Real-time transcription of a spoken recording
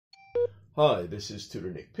Hi, this is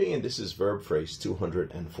Tutor Nick P, and this is verb phrase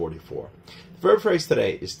 244. The verb phrase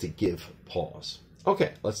today is to give pause.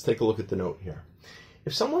 Okay, let's take a look at the note here.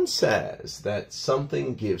 If someone says that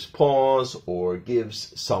something gives pause or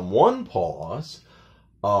gives someone pause,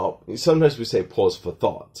 sometimes we say pause for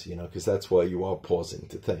thought, because that's why you are pausing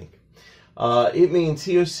to think. It means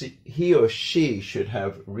he or she should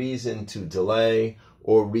have reason to delay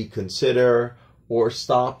or reconsider or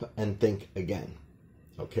stop and think again.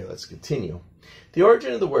 Okay, let's continue. The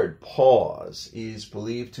origin of the word pause is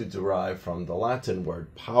believed to derive from the Latin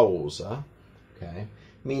word pausa, okay,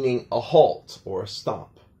 meaning a halt or a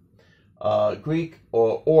stop. Greek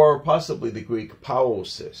or possibly the Greek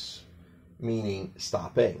pausis, meaning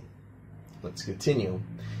stopping. Let's continue.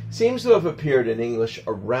 Seems to have appeared in English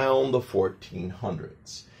around the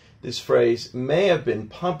 1400s. This phrase may have been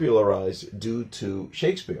popularized due to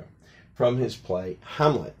Shakespeare from his play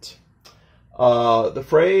Hamlet. The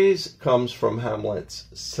phrase comes from Hamlet's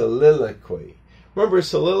soliloquy. Remember,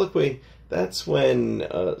 soliloquy, that's when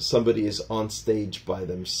somebody is on stage by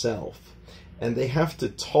themselves and they have to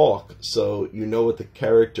talk so you know what the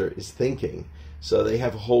character is thinking. So they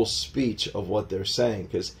have a whole speech of what they're saying,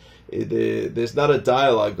 because there's not a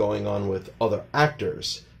dialogue going on with other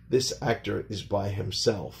actors. This actor is by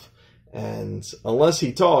himself. And unless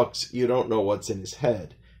he talks, you don't know what's in his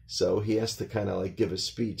head. So he has to kind of like give a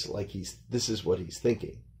speech like this is what he's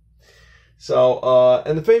thinking. So,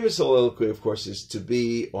 and the famous soliloquy, of course, is to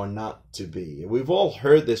be or not to be. We've all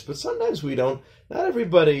heard this, but sometimes we don't. Not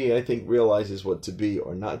everybody, I think, realizes what to be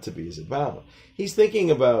or not to be is about. He's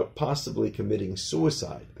thinking about possibly committing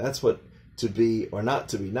suicide. That's what to be or not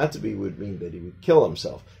to be. Not to be would mean that he would kill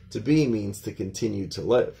himself. To be means to continue to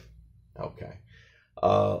live. Okay.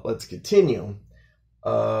 Let's continue.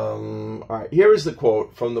 All right, here is the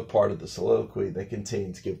quote from the part of the soliloquy that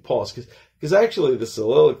contains give pause, because actually the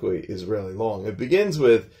soliloquy is really long. It begins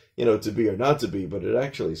with, to be or not to be, but it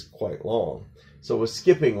actually is quite long. So we're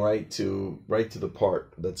skipping right to the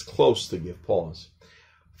part that's close to give pause.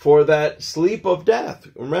 For that sleep of death,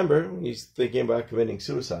 remember, he's thinking about committing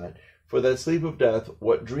suicide. For that sleep of death,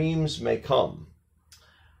 what dreams may come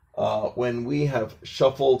when we have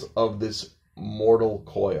shuffled of this mortal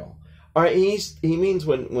coil. All right, he means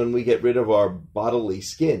when we get rid of our bodily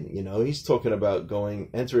skin, he's talking about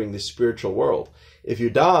entering the spiritual world. If you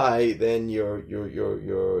die, then your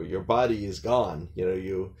body is gone.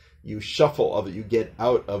 You shuffle of it, you get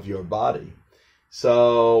out of your body.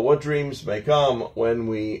 So what dreams may come when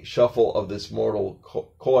we shuffle of this mortal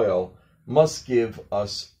coil must give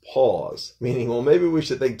us pause. Meaning, well, maybe we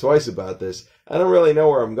should think twice about this. I don't really know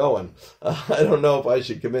where I'm going. I don't know if I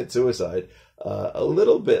should commit suicide. A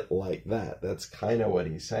little bit like that. That's kind of what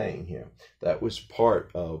he's saying here. That was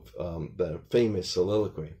part of the famous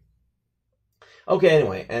soliloquy. Okay,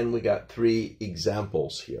 anyway, and we got 3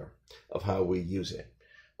 examples here of how we use it.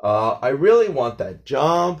 I really want that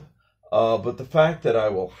job, but the fact that I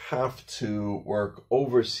will have to work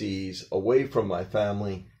overseas away from my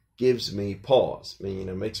family gives me pause. I mean,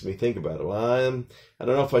 it makes me think about it. Well, I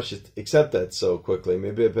don't know if I should accept that so quickly.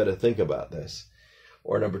 Maybe I better think about this.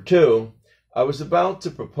 Or number 2, I was about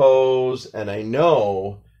to propose, and I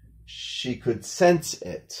know she could sense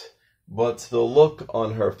it, but the look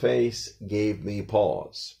on her face gave me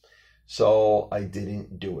pause. So I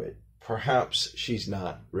didn't do it. Perhaps she's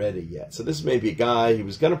not ready yet. So this may be a guy, he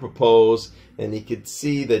was going to propose, and he could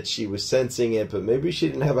see that she was sensing it, but maybe she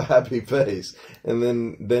didn't have a happy face. And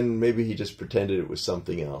then maybe he just pretended it was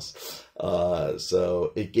something else.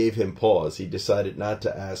 So it gave him pause. He decided not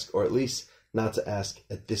to ask, or at least not to ask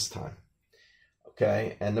at this time.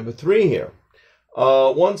 Okay, and number 3 here.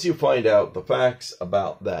 Once you find out the facts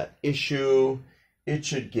about that issue, it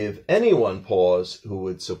should give anyone pause who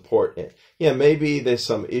would support it. Yeah, maybe there's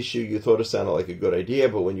some issue you thought it sounded like a good idea,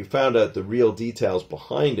 but when you found out the real details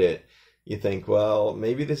behind it, you think, well,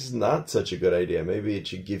 maybe this is not such a good idea. Maybe it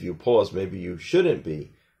should give you pause. Maybe you shouldn't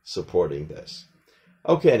be supporting this.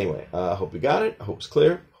 Okay, anyway, I hope you got it. I hope it's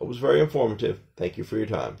clear. I hope it's very informative. Thank you for your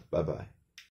time. Bye-bye.